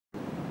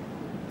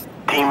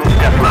Team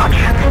deathmatch.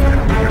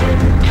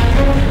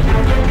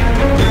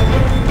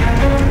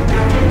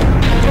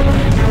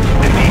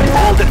 Defeat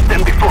all that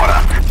stand before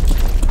us.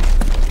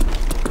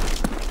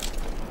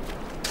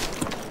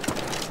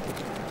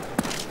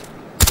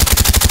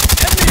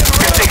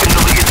 We've taken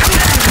the lead.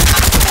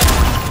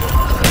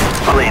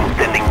 Plane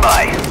standing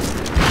by.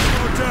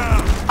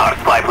 Our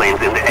spy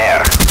planes in the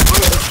air.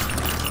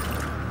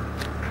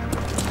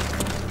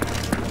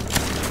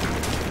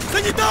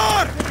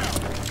 Санитар!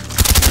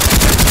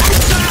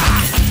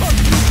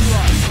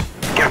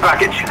 Care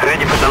package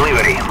ready for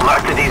delivery.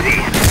 Mark the DZ.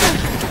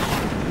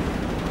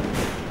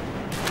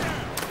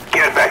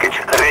 Care package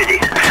ready.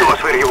 Show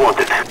us where you want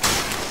it.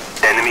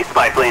 Enemy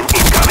spy plane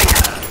incoming.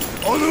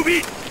 Он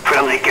убит!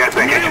 Friendly care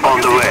package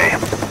on the way.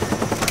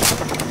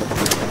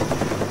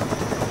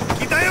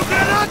 Кидаю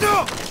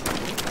гранату!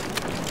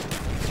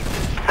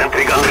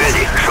 Sentry gun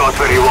ready. Show us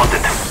where you want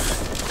it.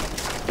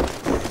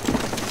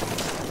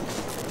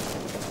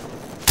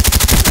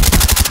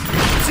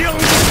 Сел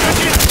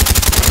один!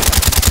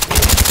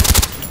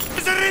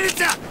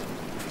 Зарылиться!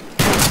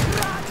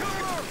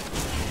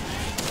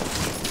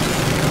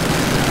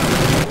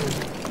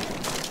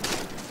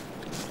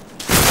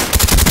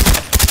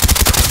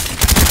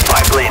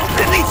 Spy plane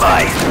standing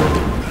by.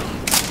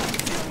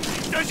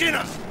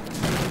 Дожина!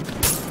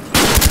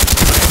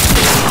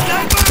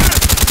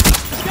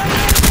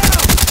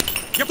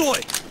 Я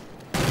бой!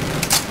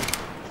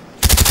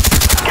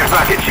 Care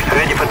package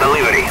ready for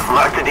delivery.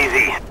 Mark the DZ.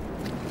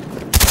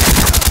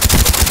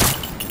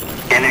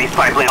 Enemy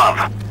spy plane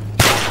off.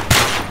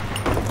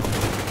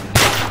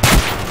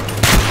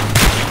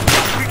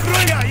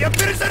 Прикрой я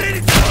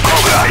перезарядиться!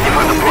 Cobra ready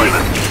for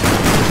deployment.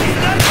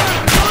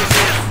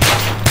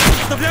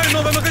 Вставляю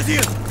новый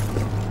магазин!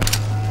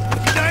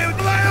 Кидаю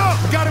твою!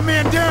 Got a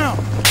man down!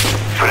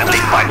 Friendly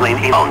spy plane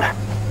inbound.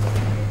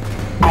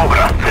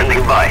 Cobra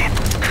standing by.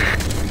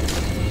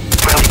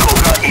 Friendly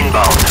Cobra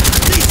inbound.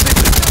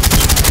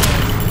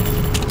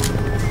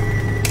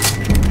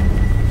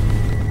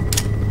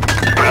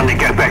 Friendly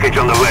care package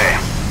on the way.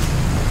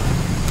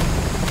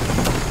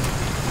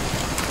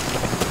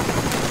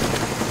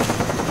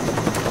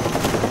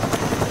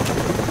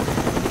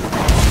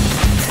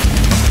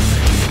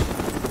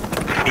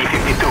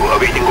 B-52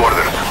 awaiting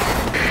orders.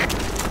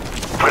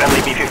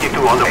 Friendly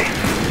B-52 on the way.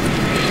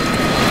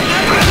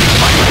 Friendly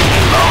spy plane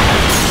inbound.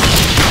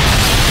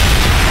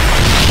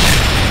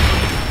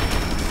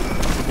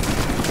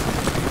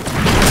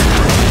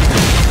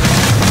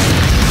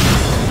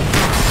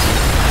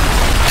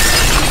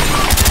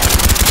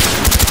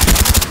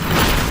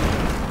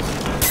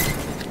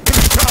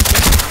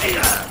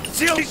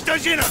 Сел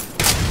дожина!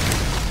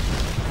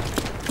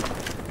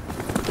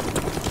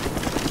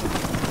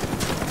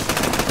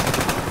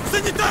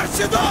 Санитар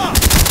сюда!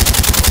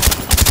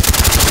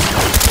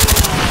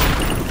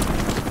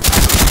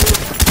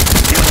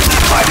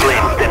 Spy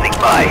plane standing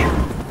by.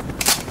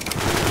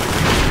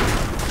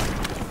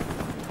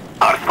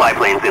 Our spy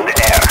planes in the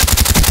air.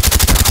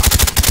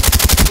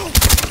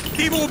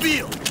 Ты его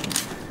убил!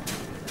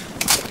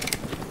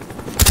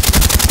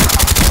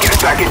 Care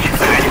package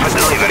ready for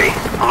delivery.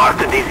 Mark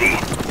the DZ.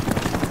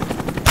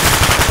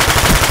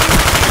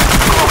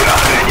 Cobra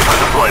ready for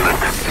deployment.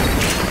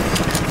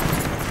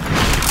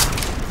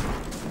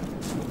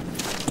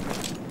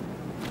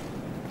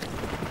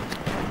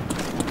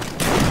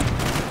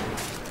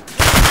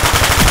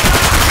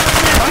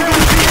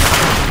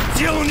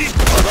 Дело не...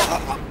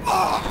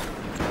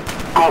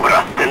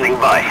 Cobra standing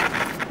by.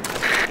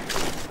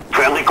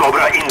 Friendly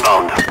Cobra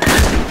inbound.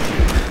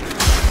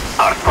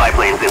 Our spy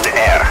planes in the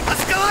air.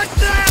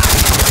 Эскалация!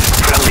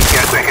 Friendly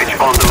care package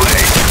on the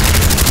way.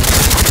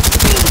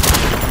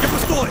 Я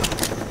пустой!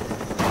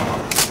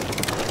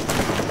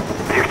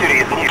 Victory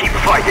is near. Keep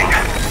fighting.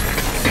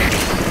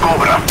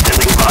 Cobra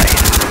standing by.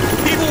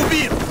 Ты его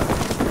убил!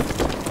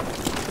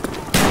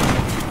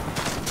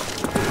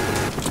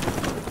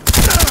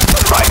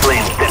 Spy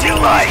plane standing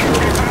by.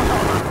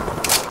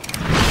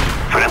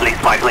 Friendly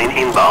spy plane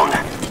inbound.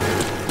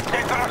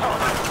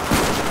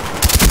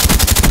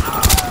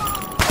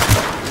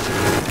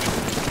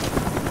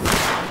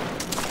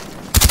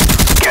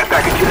 Care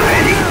package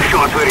ready.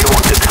 Show us where you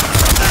want it.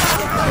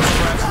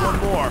 One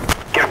more.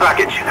 Care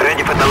package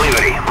ready for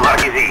delivery.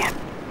 Mark Z.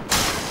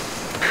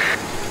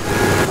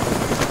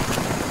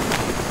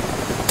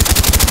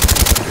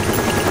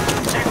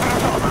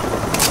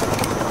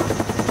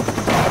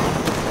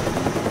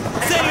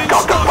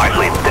 Counter spy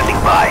plane standing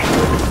by.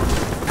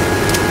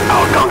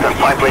 Our counter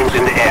spy planes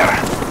in the air.